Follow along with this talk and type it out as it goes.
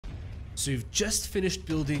So you've just finished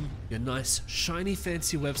building your nice, shiny,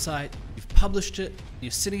 fancy website, you've published it,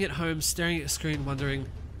 you're sitting at home staring at your screen wondering,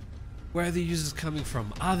 where are the users coming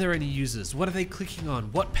from? Are there any users? What are they clicking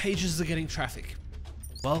on? What pages are getting traffic?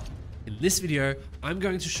 Well, in this video, I'm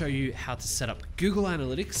going to show you how to set up Google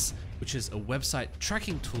Analytics, which is a website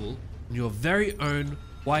tracking tool in your very own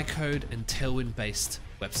YCode and Tailwind based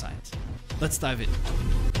website. Let's dive in.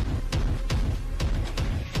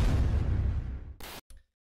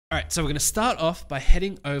 All right, so we're going to start off by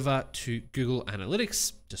heading over to Google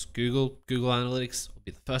Analytics. Just Google Analytics will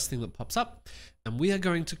be the first thing that pops up, and we are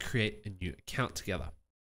going to create a new account together.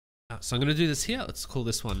 So I'm going to do this here. Let's call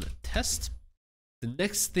this one test. The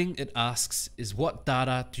next thing it asks is, what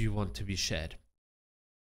data do you want to be shared?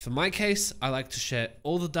 For my case, I like to share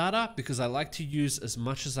all the data because I like to use as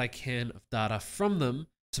much as I can of data from them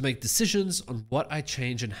to make decisions on what I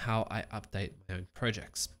change and how I update my own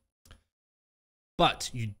projects.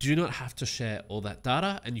 But you do not have to share all that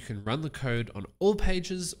data, and you can run the code on all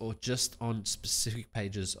pages or just on specific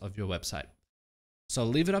pages of your website. So I'll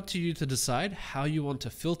leave it up to you to decide how you want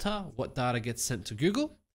to filter what data gets sent to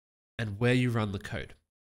Google and where you run the code.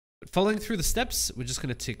 But following through the steps, we're just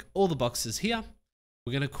going to tick all the boxes here.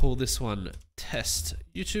 We're going to call this one test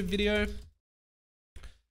YouTube video.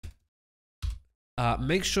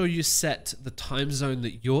 Make sure you set the time zone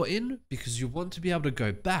that you're in, because you want to be able to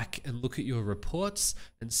go back and look at your reports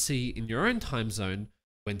and see in your own time zone,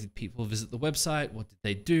 when did people visit the website? What did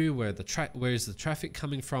they do? Where is the traffic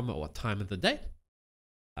coming from at what time of the day?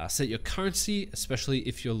 Set your currency, especially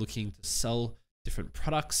if you're looking to sell different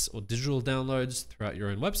products or digital downloads throughout your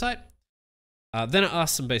own website. Then it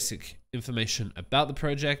asks some basic information about the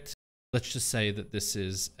project. Let's just say that this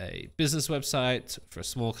is a business website for a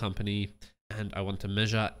small company, and I want to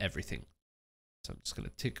measure everything. So I'm just going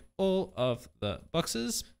to tick all of the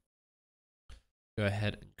boxes. Go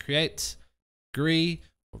ahead and create, agree,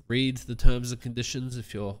 or read the terms and conditions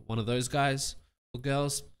if you're one of those guys or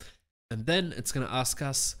girls. And then it's going to ask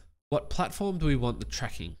us, what platform do we want the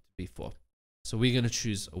tracking to be for? So we're going to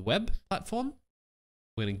choose a web platform.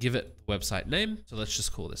 We're going to give it the website name. So let's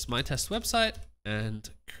just call this My Test Website and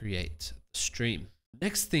create the stream.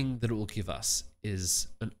 Next thing that it will give us is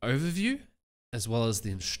an overview, as well as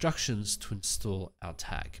the instructions to install our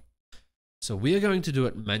tag. So we are going to do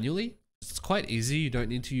it manually. It's quite easy. You don't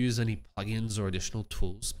need to use any plugins or additional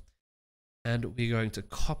tools. And we're going to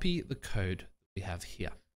copy the code we have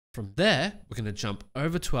here. From there, we're going to jump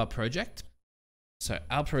over to our project. So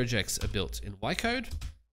our projects are built in YCode.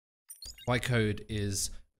 YCode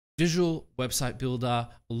is visual website builder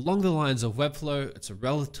along the lines of Webflow. It's a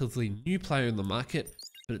relatively new player in the market,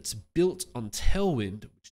 but it's built on Tailwind,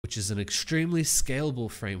 which is an extremely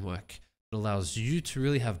scalable framework that allows you to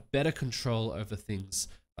really have better control over things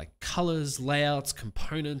like colors, layouts,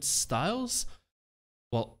 components, styles,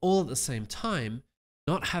 while all at the same time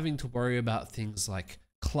not having to worry about things like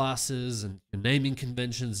classes and your naming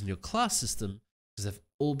conventions and your class system, because they've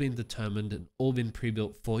all been determined and all been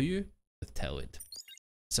pre-built for you with Tailwind.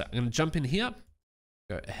 So I'm going to jump in here,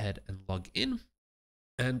 go ahead and log in,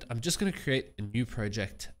 and I'm just going to create a new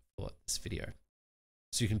project for this video.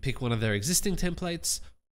 So you can pick one of their existing templates,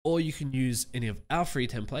 or you can use any of our free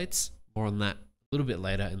templates. More on that a little bit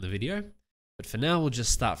later in the video. But for now, we'll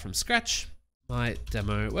just start from scratch. My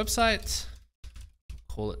demo website,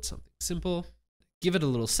 call it something simple. Give it a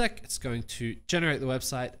little sec. It's going to generate the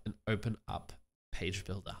website and open up Page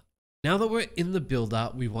Builder. Now that we're in the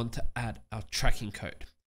builder, we want to add our tracking code.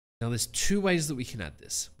 Now there's two ways that we can add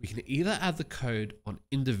this. We can either add the code on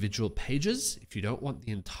individual pages if you don't want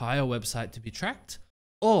the entire website to be tracked,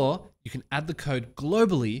 or you can add the code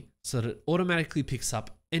globally so that it automatically picks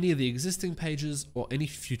up any of the existing pages or any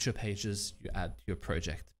future pages you add to your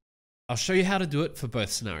project. I'll show you how to do it for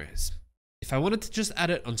both scenarios. If I wanted to just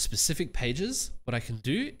add it on specific pages, what I can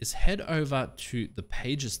do is head over to the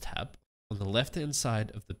Pages tab on the left-hand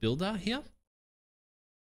side of the builder here,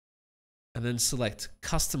 and then select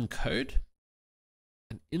Custom Code.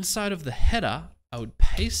 And inside of the header, I would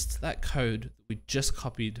paste that code that we just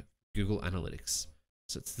copied from Google Analytics.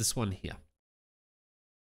 So it's this one here.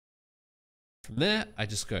 From there, I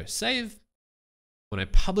just go save. When I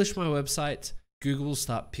publish my website, Google will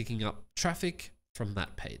start picking up traffic from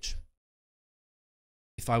that page.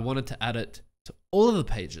 If I wanted to add it to all of the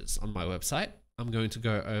pages on my website, I'm going to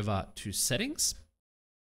go over to Settings,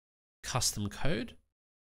 Custom Code,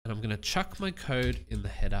 and I'm going to chuck my code in the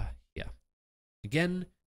header here. Again,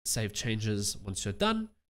 save changes once you're done,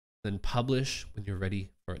 then publish when you're ready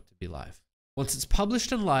for it to be live. Once it's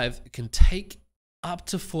published and live, it can take up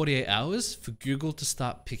to 48 hours for Google to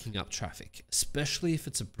start picking up traffic, especially if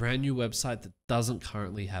it's a brand new website that doesn't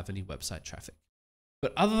currently have any website traffic.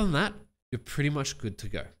 But other than that, you're pretty much good to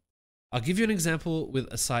go. I'll give you an example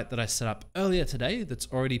with a site that I set up earlier today that's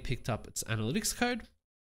already picked up its analytics code.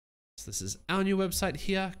 So this is our new website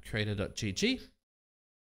here, creator.gg.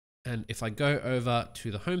 And if I go over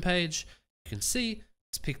to the homepage, you can see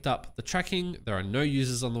it's picked up the tracking. There are no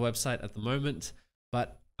users on the website at the moment,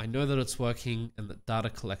 but I know that it's working and that data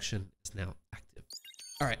collection is now active.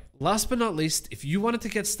 All right, last but not least, if you wanted to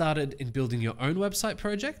get started in building your own website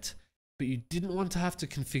project, but you didn't want to have to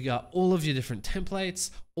configure all of your different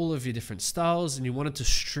templates, all of your different styles, and you wanted to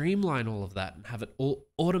streamline all of that and have it all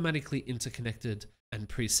automatically interconnected and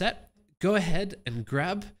preset, go ahead and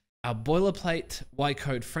grab our boilerplate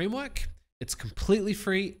YCode framework. It's completely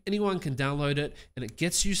free. Anyone can download it, and it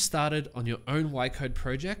gets you started on your own YCode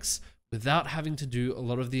projects without having to do a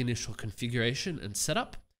lot of the initial configuration and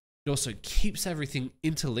setup. It also keeps everything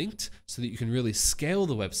interlinked so that you can really scale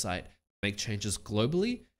the website, make changes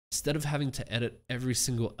globally, instead of having to edit every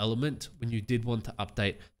single element when you did want to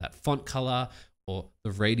update that font color or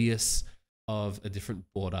the radius of a different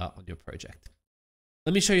border on your project.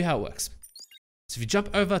 Let me show you how it works. So if you jump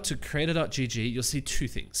over to creator.gg, you'll see two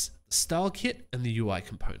things, the style kit and the UI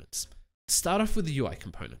components. Let's start off with the UI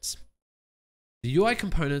components. The UI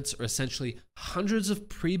components are essentially hundreds of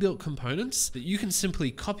pre-built components that you can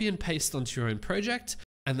simply copy and paste onto your own project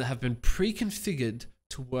and that have been pre-configured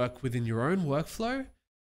to work within your own workflow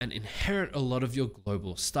and inherit a lot of your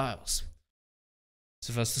global styles.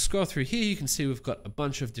 So if I was to scroll through here, you can see we've got a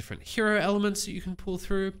bunch of different hero elements that you can pull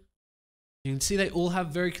through. You can see they all have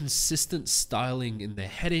very consistent styling in their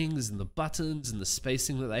headings and the buttons and the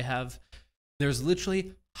spacing that they have. There's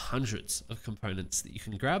literally hundreds of components that you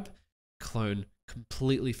can grab, clone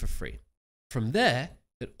completely for free. From there,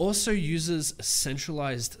 it also uses a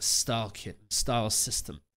centralized style kit and style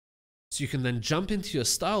system. So you can then jump into your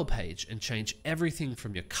style page and change everything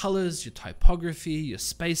from your colors, your typography, your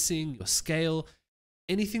spacing, your scale,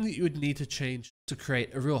 anything that you would need to change to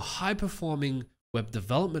create a real high-performing web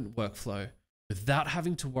development workflow without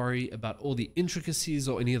having to worry about all the intricacies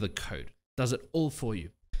or any of the code. It does it all for you.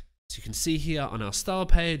 So you can see here on our style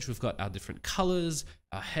page, we've got our different colors,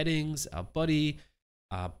 our headings, our body,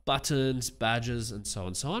 our buttons, badges, and so on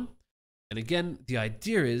and so on. And again, the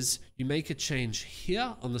idea is you make a change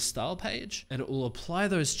here on the style page and it will apply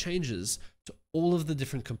those changes to all of the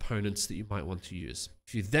different components that you might want to use.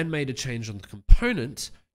 If you then made a change on the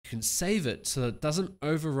component, you can save it so that it doesn't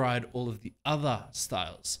override all of the other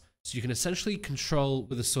styles. So you can essentially control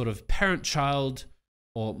with a sort of parent-child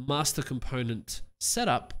or master component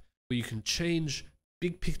setup where you can change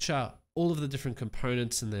big picture all of the different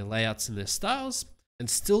components and their layouts and their styles and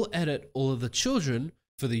still edit all of the children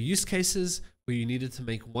for the use cases where you needed to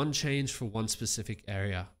make one change for one specific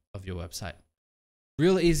area of your website.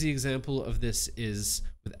 Real easy example of this is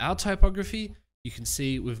with our typography. You can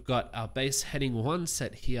see we've got our base heading 1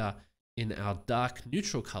 set here in our dark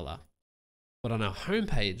neutral color, but on our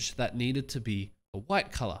homepage that needed to be a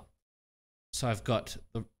white color. So I've got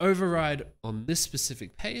the override on this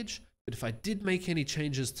specific page, but if I did make any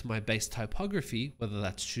changes to my base typography, whether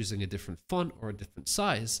that's choosing a different font or a different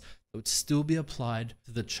size, it would still be applied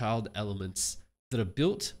to the child elements that are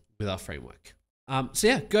built with our framework. So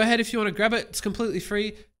yeah, go ahead if you want to grab it. It's completely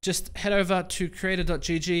free. Just head over to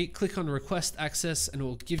creator.gg, click on request access, and it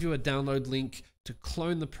will give you a download link to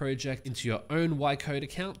clone the project into your own YCode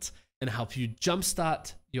account and help you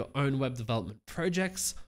jumpstart your own web development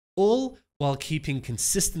projects, all while keeping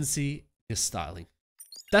consistency in your styling.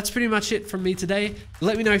 That's pretty much it from me today.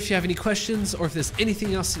 Let me know if you have any questions or if there's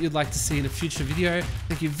anything else that you'd like to see in a future video.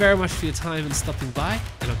 Thank you very much for your time and stopping by,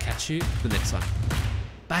 and I'll catch you in the next one.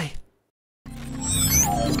 Bye.